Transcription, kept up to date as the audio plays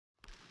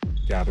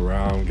Gather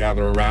around,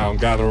 gather around,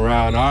 gather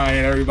around. All right,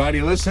 everybody,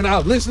 listen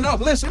up, listen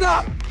up, listen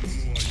up.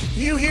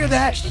 You hear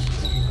that?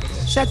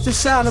 That's the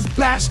sound of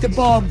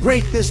basketball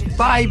greatness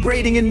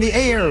vibrating in the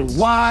air.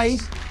 Why?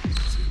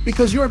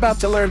 Because you're about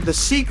to learn the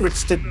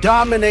secrets to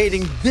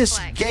dominating this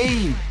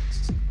game.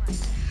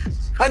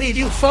 I need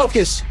you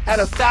focus at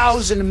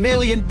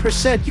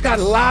 1,000,000,000%. You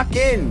gotta lock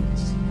in.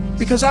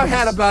 Because I've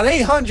had about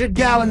 800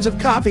 gallons of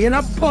coffee and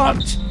I'm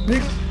pumped.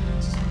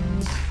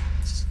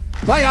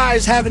 My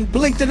eyes haven't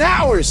blinked in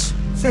hours.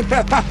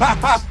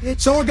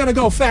 So we're gonna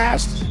go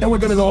fast and we're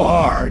gonna go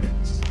hard.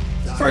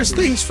 First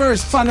things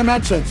first,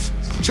 fundamentals.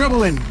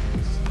 Dribbling.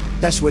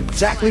 That's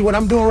exactly what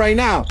I'm doing right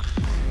now.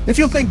 If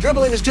you think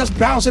dribbling is just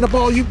bouncing a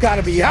ball, you've got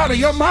to be out of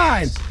your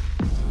mind.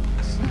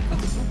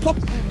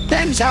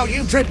 That's how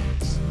you dribble.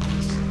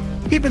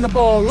 Keeping the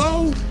ball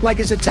low, like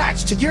it's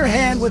attached to your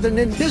hand with an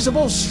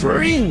invisible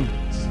string.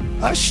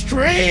 A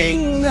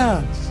string!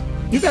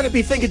 You gotta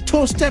be thinking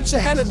 2 steps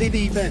ahead of the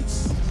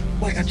defense.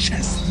 Like a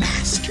chess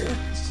master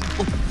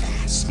with a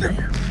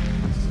master.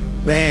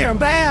 Bam,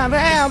 bam,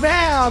 bam,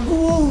 bam!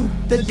 Ooh,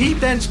 the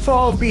defense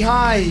falls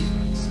behind.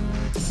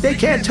 They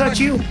can't touch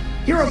you.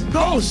 You're a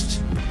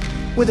ghost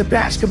with a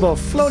basketball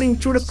floating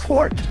through the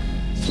court.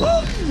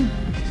 Floating.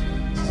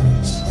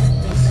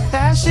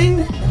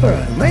 Passing?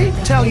 Let me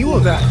tell you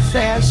about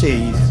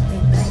passing.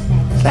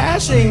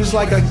 Passing's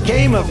like a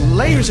game of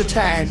lasers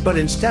tag, but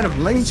instead of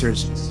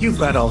lasers, you've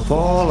got a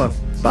ball of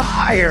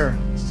fire.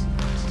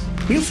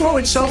 You throw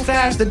it so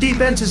fast, the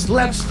defense is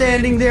left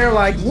standing there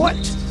like, what?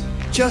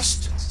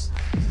 Just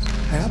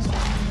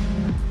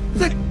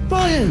the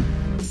button.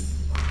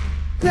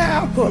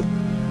 Now,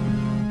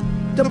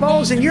 the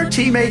ball's in your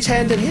teammates'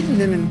 hand and hitting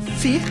them in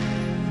feet.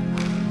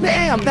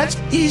 Damn, that's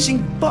easy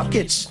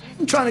buckets.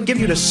 I'm trying to give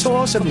you the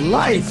source of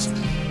life.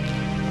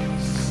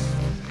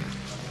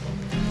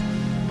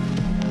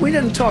 We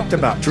didn't talk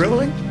about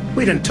dribbling.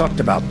 We didn't talk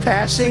about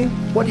passing.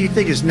 What do you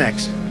think is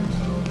next?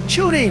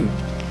 Shooting.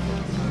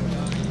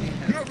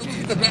 You ever look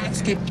at the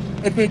basket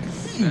and think,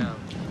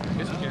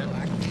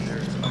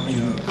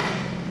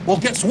 well,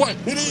 guess what?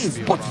 It is.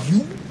 But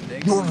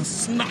you're a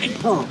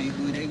sniper.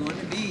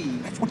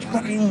 That's what you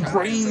gotta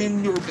ingrain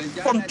in your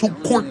frontal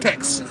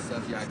cortex.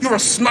 You're a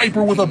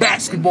sniper with a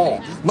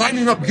basketball,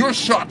 lining up your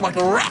shot like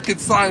a rocket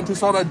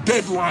scientist on a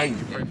deadline.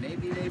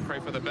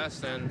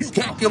 You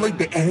calculate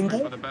the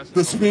angle,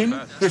 the spin,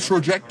 the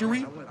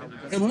trajectory,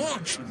 and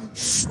launch.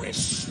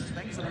 Swish.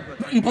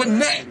 Nothing but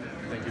net.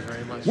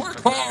 Work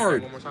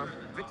hard.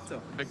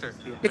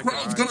 The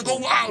crowd's gonna go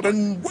wild,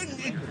 and when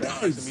it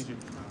does,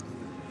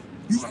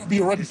 you gotta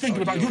be already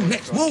thinking about your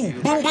next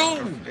move. Boom,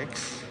 boom.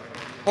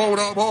 Hold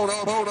up, hold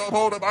up, hold up,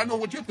 hold up. I know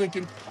what you're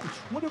thinking.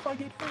 What if I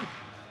get hurt?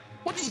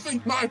 What do you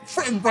think my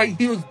friend right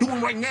here is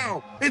doing right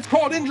now? It's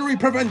called injury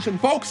prevention,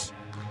 folks.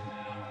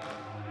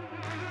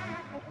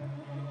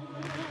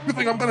 You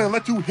think I'm gonna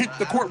let you hit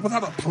the court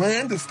without a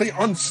plan to stay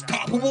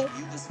unstoppable?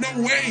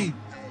 No way.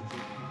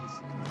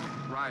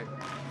 Right.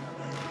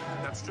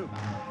 That's true.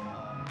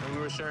 And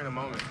we were sharing a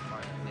moment.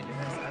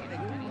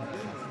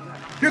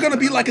 You're gonna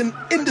be like an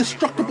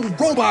indestructible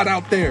robot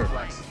out there.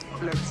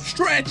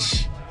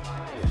 Stretch.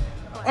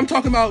 I'm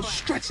talking about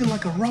stretching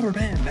like a rubber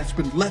band that's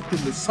been left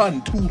in the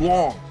sun too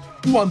long.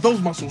 You want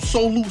those muscles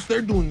so loose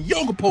they're doing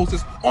yoga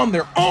poses on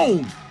their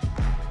own.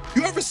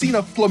 You ever seen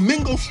a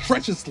flamingo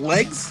stretch its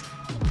legs?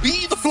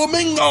 Be the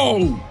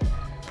flamingo!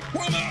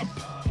 Warm up!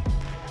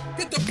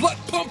 Get the blood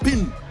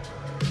pumping!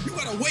 You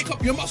gotta wake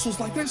up your muscles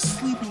like they're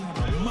sleeping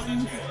on a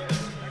Monday.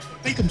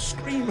 Make them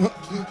scream,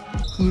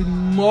 good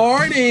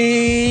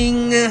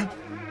morning!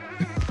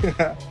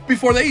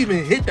 Before they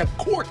even hit the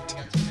court.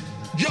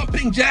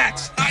 Jumping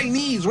jacks, high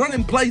knees,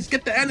 running plays,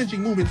 get the energy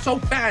moving so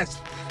fast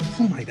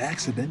you might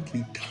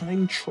accidentally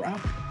time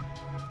travel.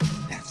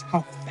 That's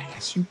how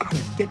fast you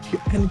gotta get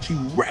your energy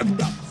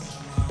revved up.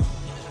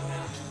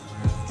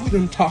 We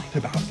done talked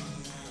about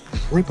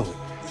dribbling,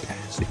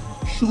 passing,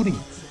 shooting,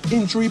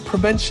 injury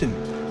prevention.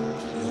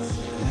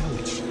 Now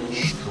it's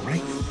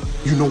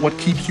strength. You know what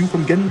keeps you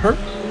from getting hurt?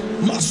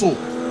 Muscle.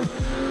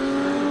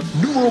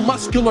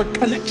 Neuromuscular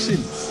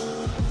connections.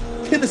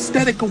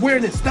 Kinesthetic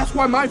awareness. That's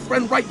why my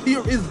friend right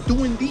here is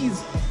doing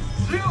these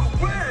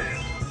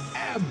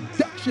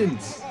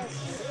abductions.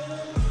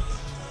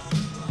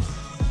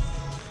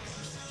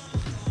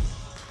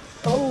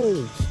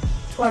 Oh,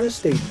 try to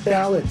stay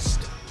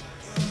balanced.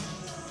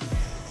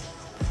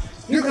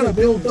 You're gonna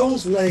build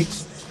those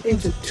legs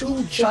into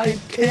 2 giant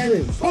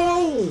cannons.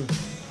 Boom!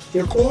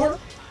 Your core,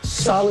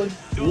 solid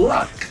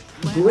rock,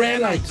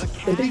 granite.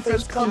 The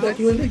defense comes at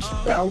you and they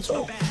bounce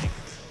off.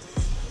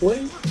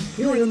 When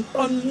you're in an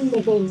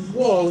unmovable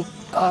wall of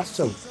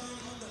awesome.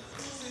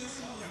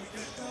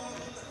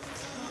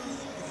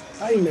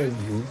 I know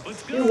you.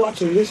 You're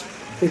watching this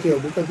video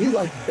because you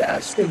like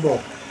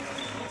basketball.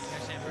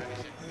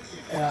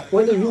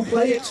 Whether you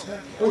play it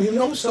or you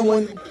know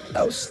someone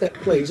else that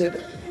plays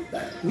it,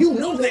 you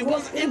know they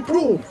will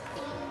improve.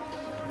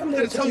 I'm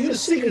going to tell you the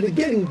secret of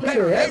getting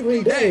better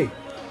every day.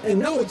 And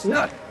no, it's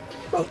not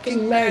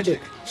fucking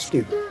magic,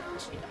 stupid.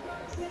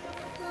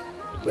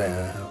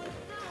 Well,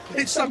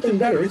 It's something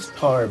better. It's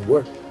hard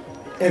work.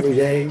 Every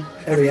day,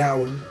 every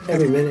hour,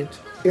 every minute,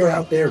 you're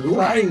out there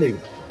grinding.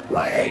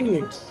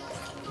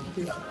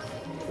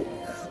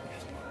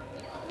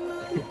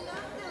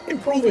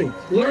 Improving,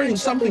 learning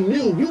something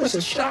new. You miss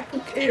a shot, who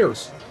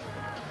cares?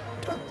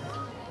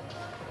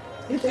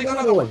 You take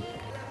another one.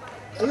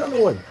 And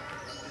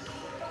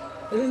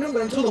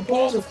remember, until the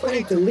ball's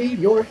afraid to leave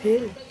your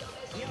head.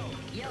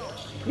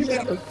 You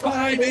got the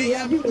 5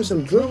 a.m., you do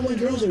some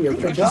drills in your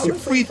pajamas. Your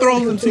free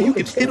throws until you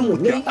can hit them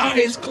with your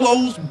eyes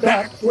closed,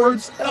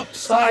 backwards,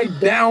 upside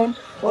down,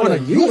 on a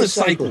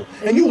unicycle.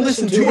 And you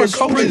listen to your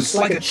coaches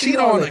like a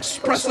cheetah on an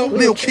espresso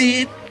milk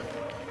kid.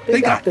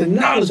 They got the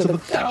knowledge of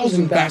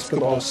 1,000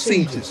 basketball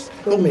sages.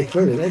 Don't make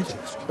learning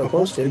legends. But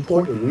most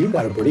importantly, you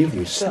got to believe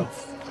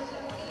yourself.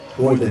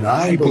 More than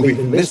I believe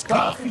in this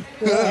coffee.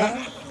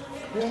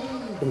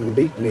 When you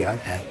beat me,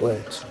 I've had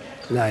what?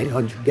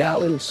 900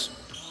 gallons.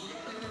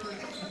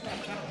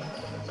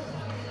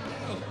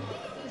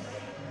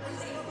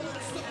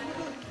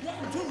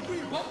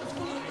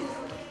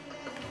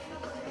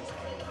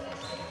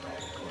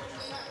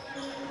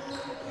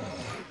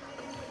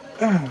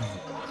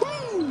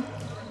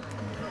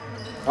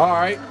 All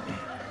right.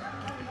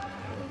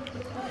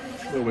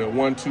 A little bit of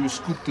 1-2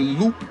 scoop the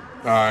loop.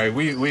 All right,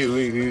 we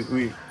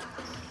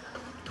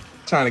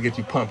trying to get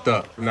you pumped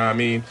up. You know what I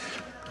mean?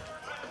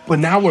 But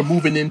now we're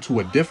moving into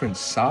a different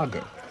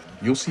saga.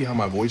 You'll see how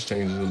my voice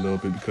changes a little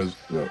bit because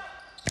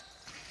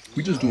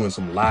we just doing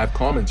some live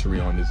commentary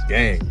on this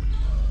game.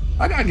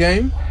 I got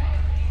game.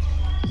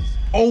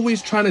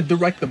 Always trying to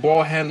direct the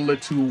ball handler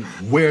to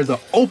where the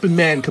open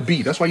man could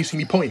be. That's why you see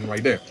me pointing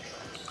right there.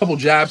 Couple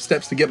jab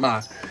steps to get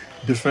my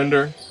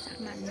defender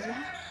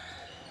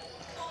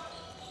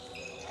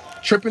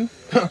tripping.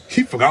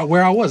 He forgot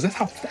where I was. That's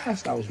how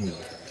fast I was moving.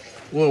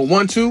 A little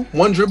 1-2,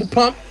 one dribble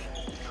pump,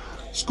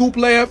 scoop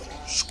layup,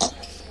 scoop.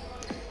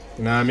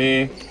 You know what I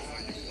mean?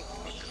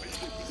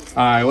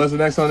 All right, what's the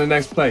next on the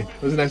next play?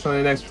 What we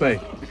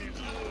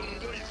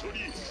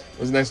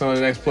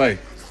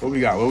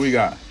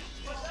got?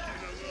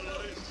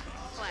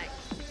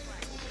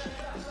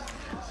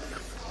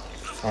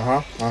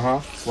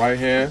 Right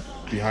hand,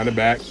 behind the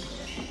back.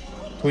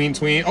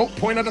 Tween. Oh,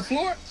 point at the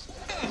floor.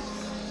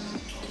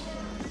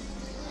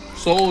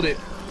 Sold it.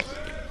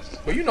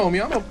 But you know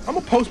me, I'm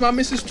gonna post my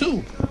misses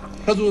too.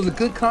 Because it was a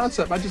good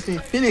concept. I just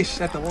didn't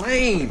finish at the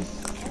lane.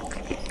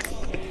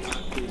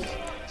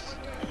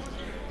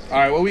 All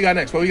right, what we got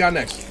next?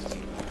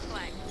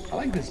 I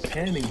like this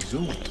panning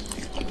zoom.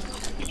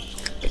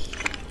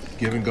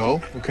 Give and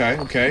go.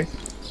 Okay.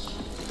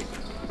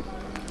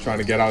 Trying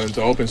to get out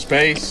into open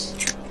space.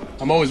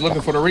 I'm always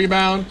looking for the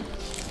rebound.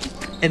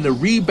 And the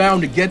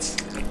rebounder gets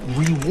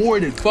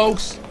rewarded,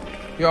 folks.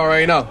 You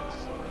already know.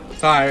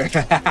 All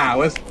right.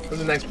 What's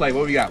the next play?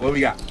 What we got?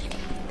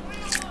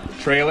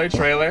 Trailer.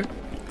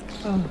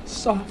 Oh,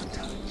 soft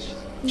touch.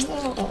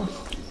 Oh.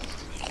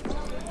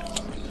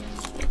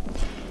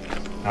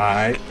 All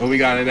right. What we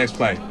got in the next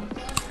play?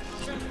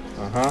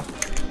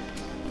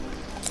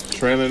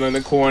 Trailing in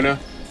the corner.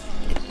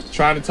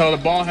 Trying to tell the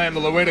ball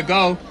handler where to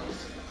go.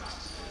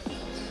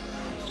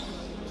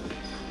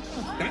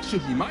 That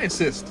should be my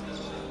assist.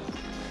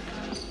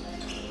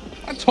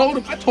 I told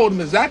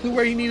him exactly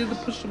where he needed to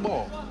push the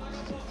ball.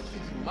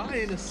 My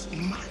assist.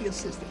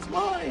 It's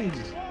mine.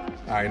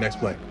 All right, next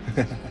play.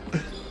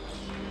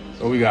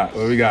 What we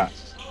got?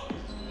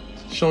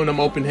 Showing them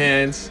open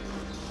hands.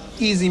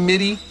 Easy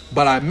midi,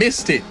 but I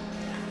missed it.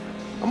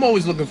 I'm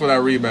always looking for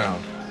that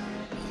rebound.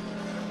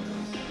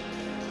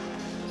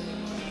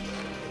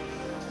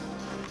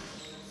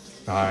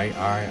 All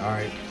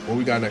right. What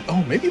we got next?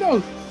 Oh, maybe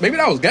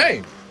that was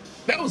game.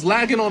 That was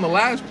lagging on the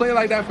last play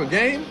like that for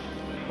game.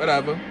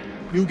 Whatever.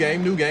 New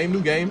game.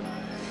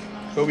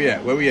 Where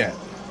we at?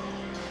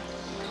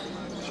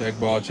 Check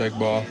ball.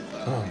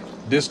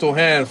 Distal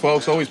hand,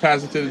 folks. Always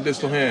pass it to the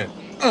distal hand.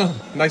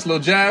 Nice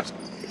little jabs.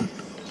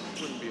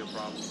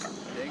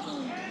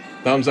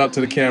 Thumbs up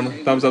to the camera.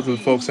 Thumbs up to the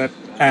folks at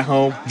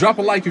home. Drop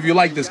a like if you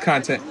like this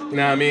content. You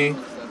know what I mean?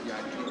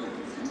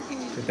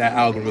 Get that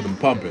algorithm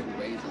pumping.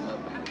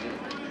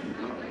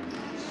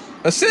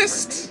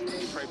 Assist.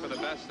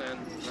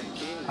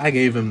 I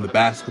gave him the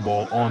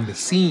basketball on the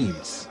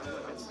seams.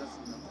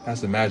 That's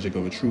the magic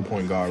of a true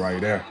point guard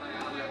right there.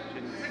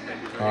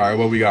 All right,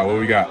 what we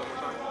got?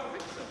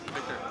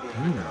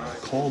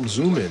 Calm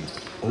zoom in.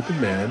 Open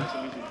man.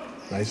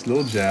 Nice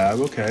little jab.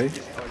 Okay.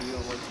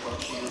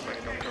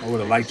 I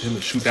would have liked him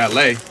to shoot that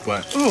lay,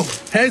 but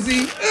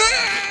hezzy.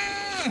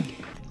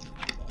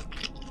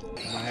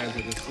 My hands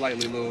are just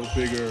slightly a little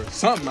bigger.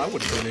 Something I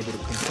would have been able to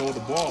control the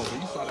ball, but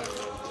you saw that.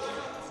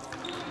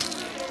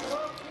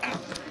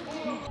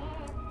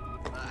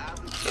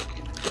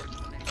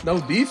 No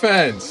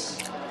defense.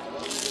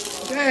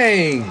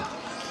 Dang.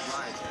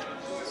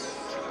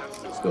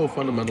 Still a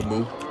fundamental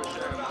move.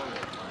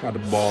 Got the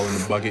ball in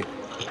the bucket.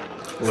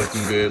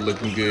 Looking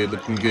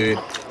good.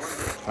 All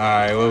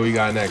right, what we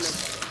got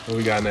next?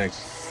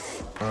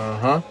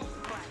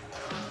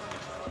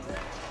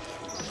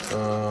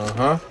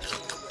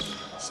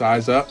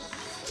 Size up.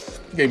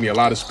 Gave me a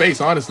lot of space,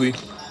 honestly.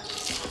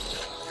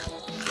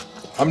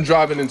 I'm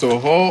driving into a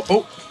hole.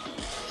 Oh,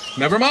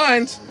 never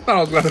mind. Thought I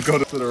was going to go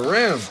to the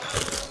rim.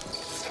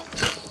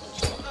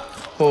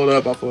 Hold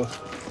up off a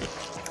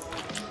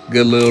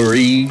good little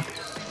read.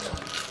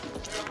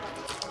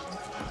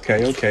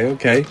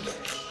 Okay.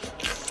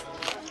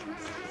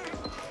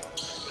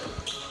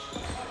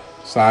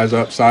 Size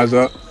up.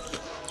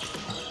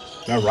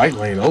 That right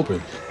lane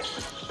open.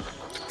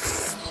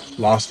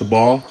 Lost the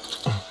ball.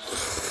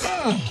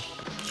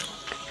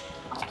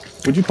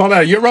 Would you call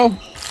that a Euro?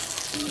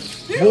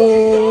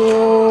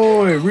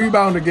 Boy,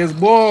 rebounder gets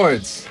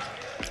boards.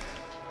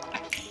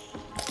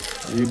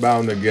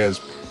 Rebounder gets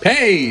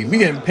paid. We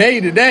getting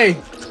paid today.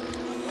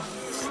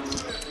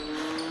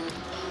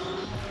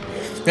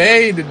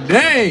 Paid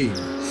today.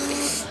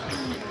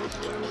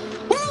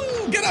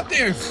 Woo! Get up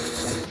there.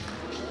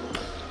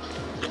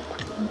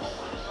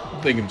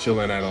 I think I'm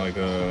chilling at like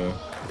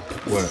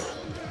what?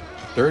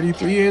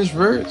 33-inch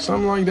vert,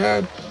 something like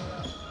that.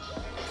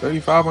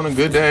 35 on a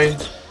good day.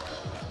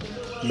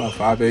 About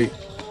 5'8".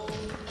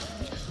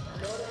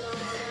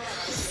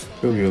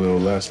 Could be a little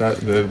less.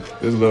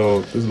 This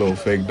little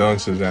fake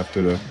dunks is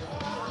after the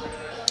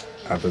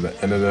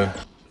end of the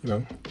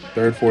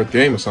third, fourth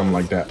game or something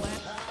like that.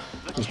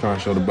 Just trying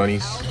to show the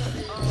bunnies.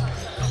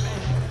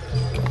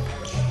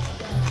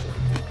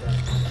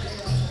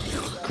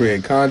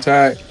 Create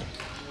contact.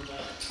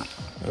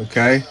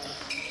 Okay.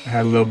 I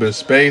had a little bit of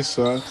space,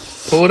 so I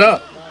pull it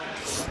up.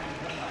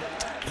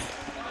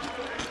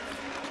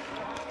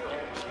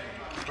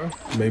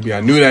 Maybe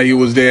I knew that he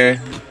was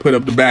there. Put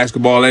up the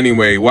basketball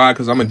anyway. Why?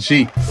 Because I'm a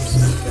G.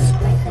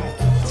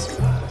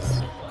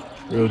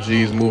 Real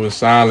G's moving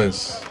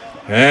silence.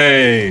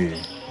 Hey.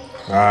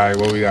 All right,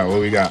 what we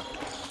got?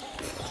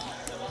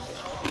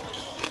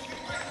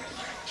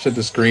 Shut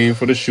the screen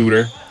for the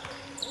shooter.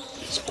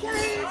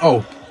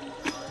 Oh.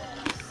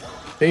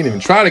 They didn't even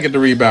try to get the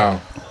rebound.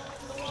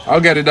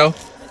 I'll get it, though.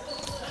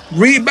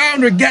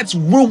 Rebounder gets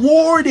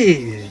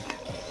rewarded.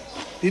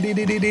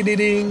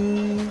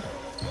 Ding.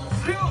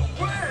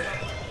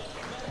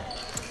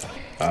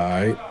 All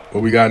right,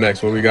 what we got next?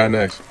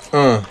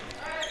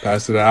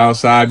 Pass to the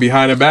outside,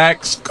 behind the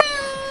back.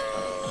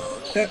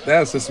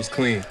 That assist was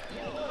clean,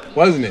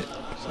 wasn't it?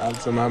 Shout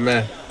out to my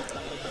man.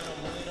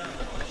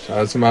 Shout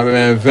out to my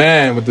man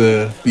Van with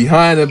the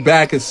behind the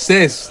back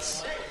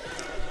assists.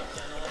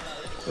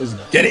 Let's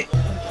get it.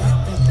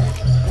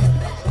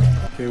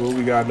 Okay, what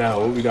we got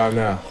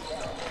now?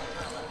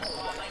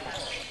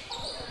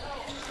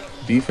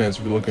 Defense,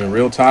 we're looking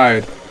real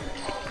tired.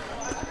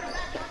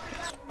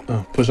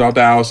 Push out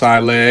the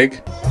outside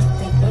leg.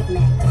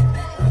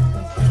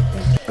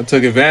 I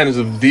took advantage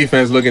of the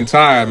defense looking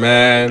tired,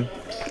 man.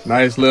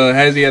 Nice little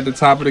hezzy at the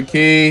top of the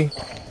key.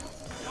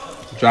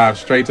 Drive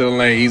straight to the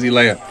lane, easy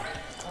layup.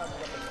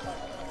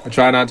 I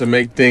try not to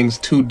make things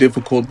too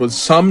difficult, but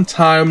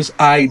sometimes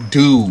I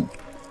do.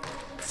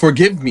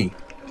 Forgive me.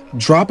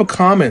 Drop a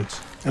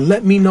comment and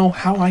let me know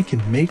how I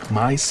can make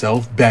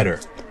myself better.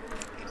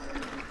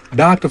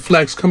 Dr.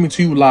 Flex coming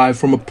to you live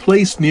from a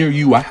place near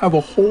you. I have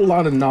a whole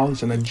lot of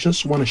knowledge and I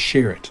just want to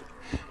share it.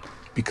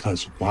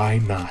 Because why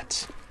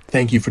not?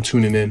 Thank you for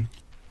tuning in.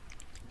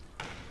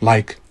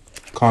 Like,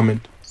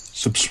 comment,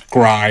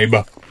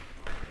 subscribe.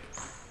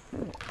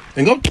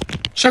 And go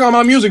check out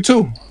my music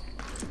too.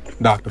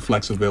 Dr.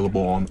 Flex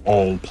available on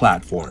all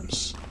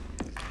platforms.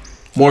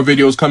 More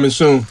videos coming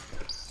soon.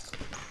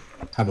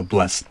 Have a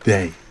blessed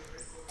day.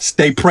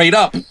 Stay prayed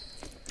up.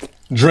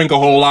 Drink a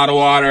whole lot of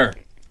water.